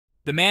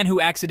The man who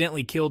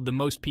accidentally killed the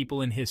most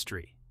people in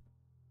history.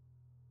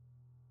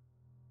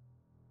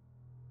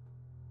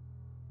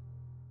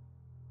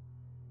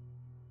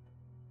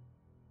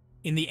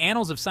 In the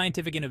annals of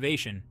scientific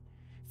innovation,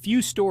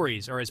 few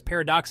stories are as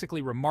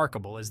paradoxically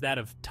remarkable as that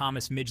of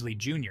Thomas Midgley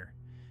Jr.,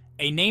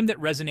 a name that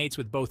resonates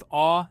with both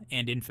awe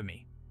and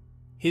infamy.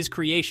 His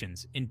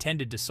creations,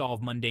 intended to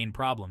solve mundane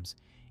problems,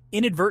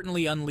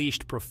 inadvertently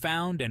unleashed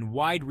profound and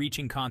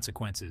wide-reaching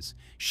consequences,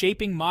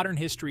 shaping modern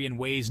history in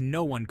ways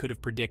no one could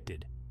have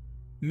predicted.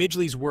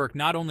 Midgley's work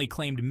not only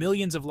claimed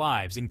millions of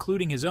lives,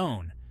 including his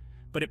own,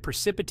 but it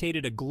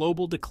precipitated a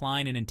global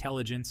decline in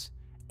intelligence,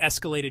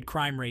 escalated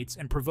crime rates,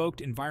 and provoked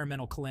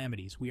environmental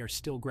calamities we are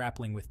still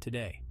grappling with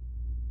today.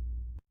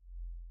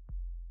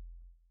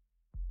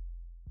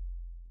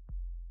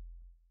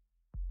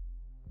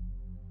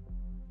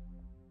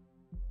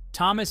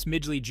 Thomas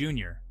Midgley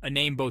Jr., a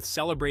name both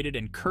celebrated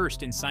and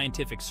cursed in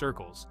scientific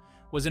circles,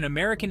 was an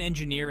American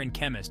engineer and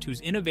chemist whose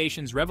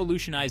innovations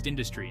revolutionized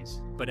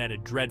industries, but at a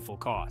dreadful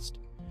cost.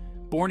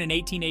 Born in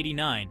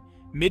 1889,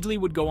 Midgley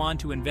would go on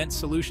to invent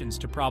solutions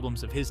to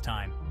problems of his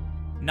time,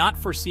 not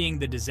foreseeing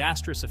the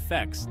disastrous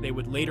effects they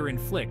would later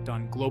inflict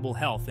on global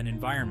health and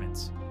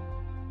environments.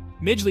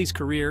 Midgley's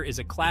career is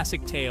a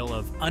classic tale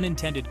of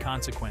unintended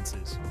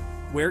consequences,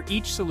 where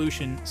each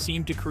solution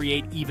seemed to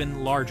create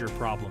even larger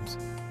problems.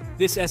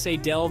 This essay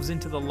delves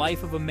into the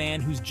life of a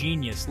man whose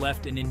genius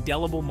left an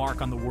indelible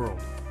mark on the world,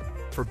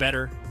 for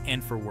better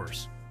and for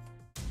worse.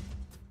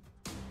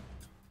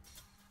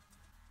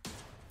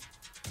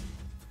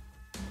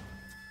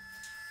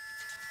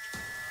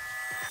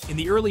 In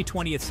the early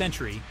 20th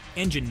century,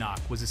 engine knock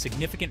was a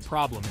significant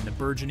problem in the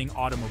burgeoning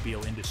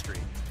automobile industry.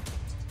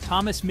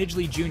 Thomas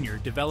Midgley Jr.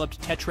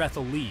 developed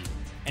tetrethyl lead,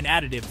 an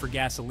additive for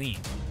gasoline,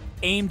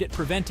 aimed at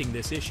preventing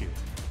this issue.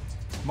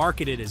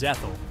 Marketed as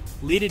ethyl,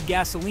 leaded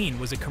gasoline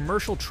was a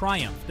commercial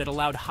triumph that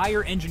allowed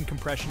higher engine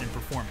compression and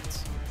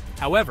performance.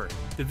 However,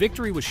 the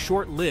victory was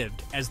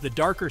short-lived as the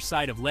darker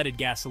side of leaded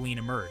gasoline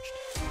emerged.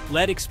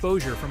 Lead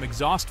exposure from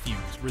exhaust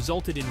fumes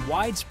resulted in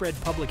widespread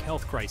public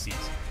health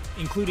crises,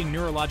 including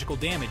neurological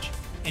damage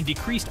and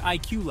decreased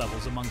IQ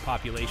levels among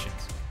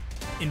populations.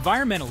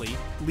 Environmentally,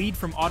 lead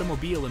from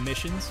automobile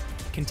emissions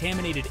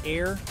contaminated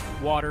air,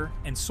 water,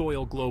 and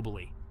soil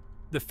globally.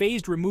 The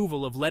phased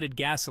removal of leaded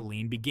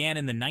gasoline began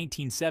in the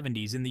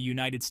 1970s in the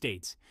United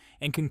States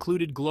and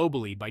concluded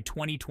globally by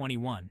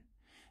 2021.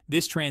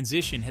 This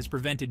transition has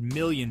prevented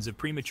millions of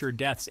premature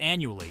deaths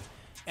annually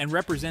and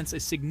represents a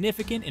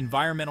significant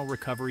environmental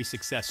recovery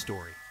success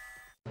story.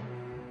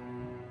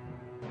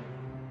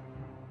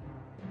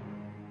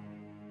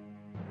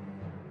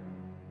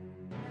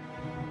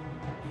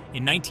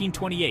 In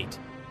 1928,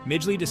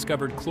 Midgley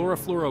discovered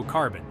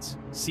chlorofluorocarbons,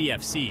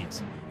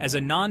 CFCs, as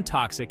a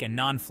non-toxic and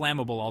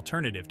non-flammable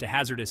alternative to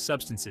hazardous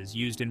substances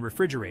used in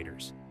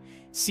refrigerators.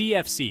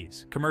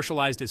 CFCs,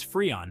 commercialized as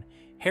Freon,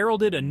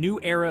 heralded a new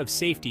era of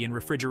safety in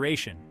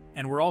refrigeration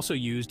and were also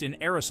used in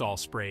aerosol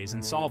sprays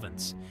and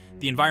solvents.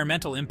 The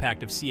environmental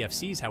impact of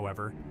CFCs,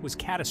 however, was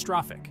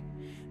catastrophic.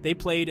 They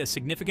played a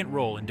significant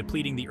role in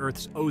depleting the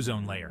Earth's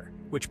ozone layer,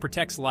 which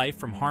protects life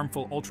from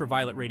harmful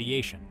ultraviolet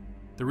radiation.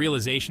 The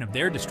realization of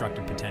their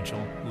destructive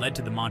potential led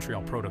to the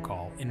Montreal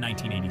Protocol in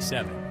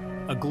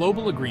 1987, a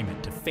global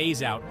agreement to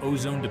phase out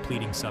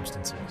ozone-depleting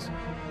substances.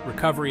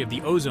 Recovery of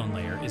the ozone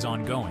layer is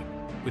ongoing,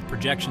 with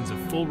projections of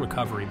full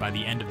recovery by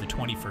the end of the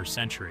 21st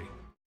century.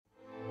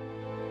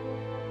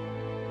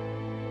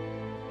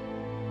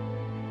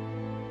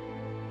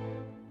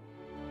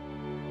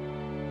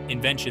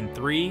 Invention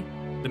 3,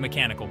 the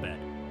mechanical bed.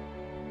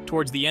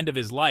 Towards the end of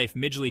his life,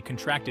 Midgley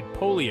contracted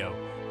polio,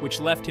 which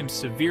left him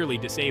severely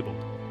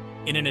disabled.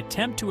 In an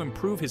attempt to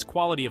improve his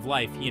quality of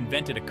life, he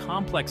invented a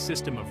complex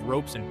system of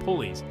ropes and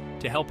pulleys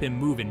to help him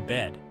move in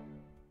bed.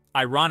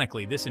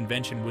 Ironically, this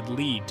invention would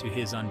lead to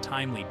his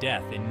untimely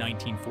death in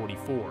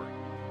 1944,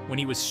 when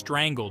he was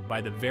strangled by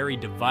the very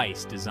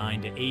device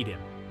designed to aid him.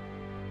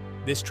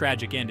 This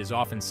tragic end is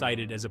often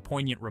cited as a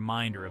poignant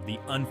reminder of the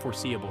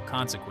unforeseeable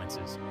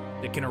consequences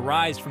that can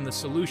arise from the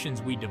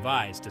solutions we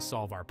devise to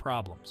solve our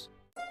problems.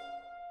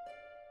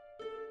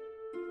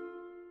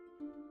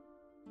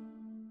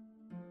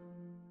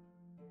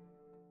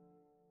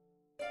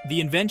 The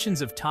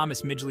inventions of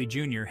Thomas Midgley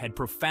Jr. had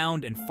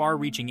profound and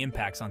far-reaching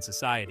impacts on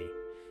society.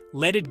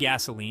 Leaded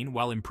gasoline,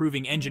 while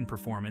improving engine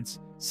performance,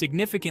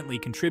 significantly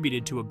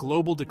contributed to a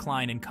global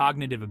decline in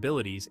cognitive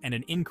abilities and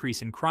an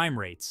increase in crime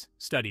rates,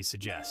 studies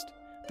suggest.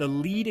 The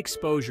lead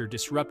exposure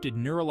disrupted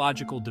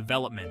neurological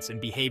developments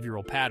and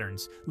behavioral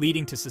patterns,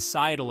 leading to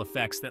societal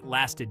effects that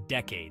lasted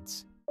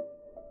decades.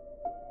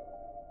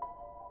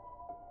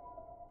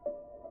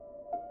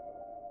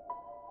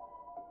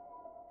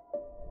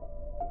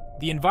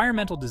 The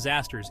environmental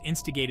disasters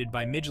instigated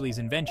by Midgley's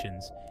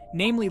inventions,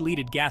 namely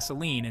leaded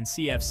gasoline and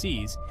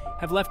CFCs,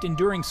 have left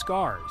enduring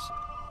scars.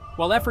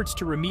 While efforts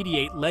to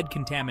remediate lead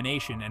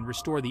contamination and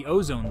restore the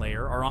ozone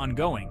layer are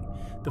ongoing,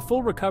 the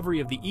full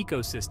recovery of the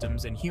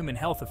ecosystems and human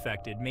health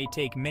affected may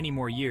take many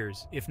more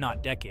years, if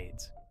not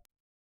decades.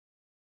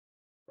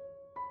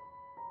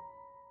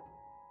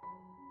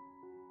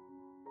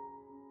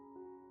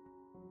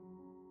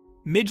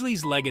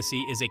 Midgley's legacy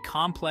is a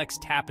complex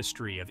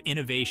tapestry of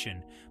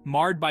innovation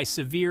marred by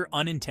severe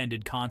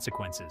unintended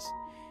consequences.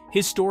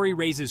 His story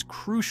raises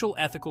crucial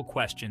ethical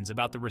questions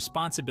about the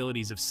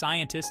responsibilities of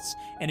scientists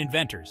and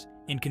inventors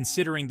in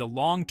considering the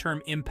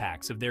long-term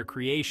impacts of their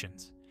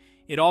creations.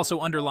 It also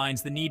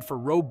underlines the need for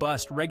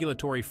robust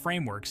regulatory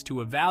frameworks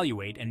to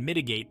evaluate and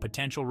mitigate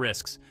potential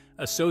risks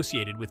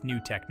associated with new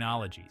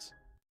technologies.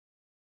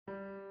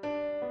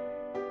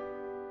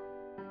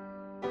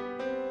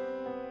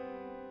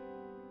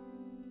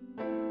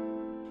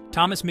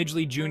 Thomas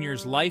Midgley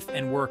Jr.'s life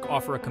and work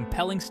offer a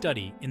compelling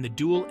study in the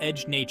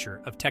dual-edged nature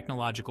of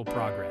technological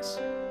progress.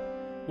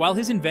 While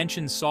his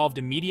inventions solved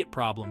immediate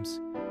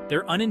problems,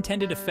 their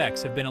unintended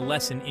effects have been a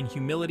lesson in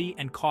humility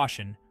and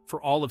caution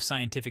for all of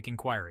scientific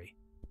inquiry.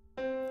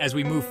 As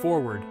we move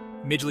forward,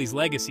 Midgley's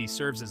legacy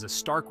serves as a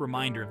stark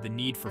reminder of the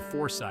need for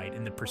foresight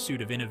in the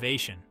pursuit of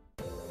innovation.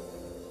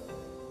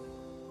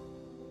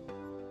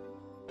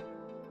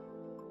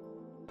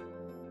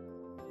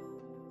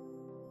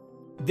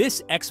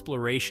 This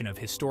exploration of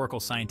historical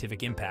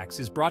scientific impacts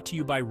is brought to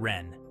you by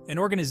WREN, an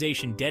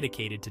organization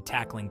dedicated to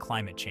tackling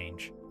climate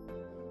change.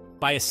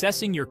 By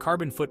assessing your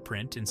carbon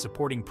footprint and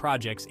supporting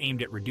projects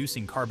aimed at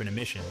reducing carbon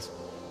emissions,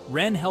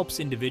 WREN helps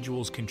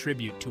individuals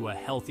contribute to a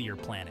healthier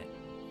planet.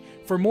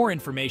 For more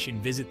information,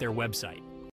 visit their website,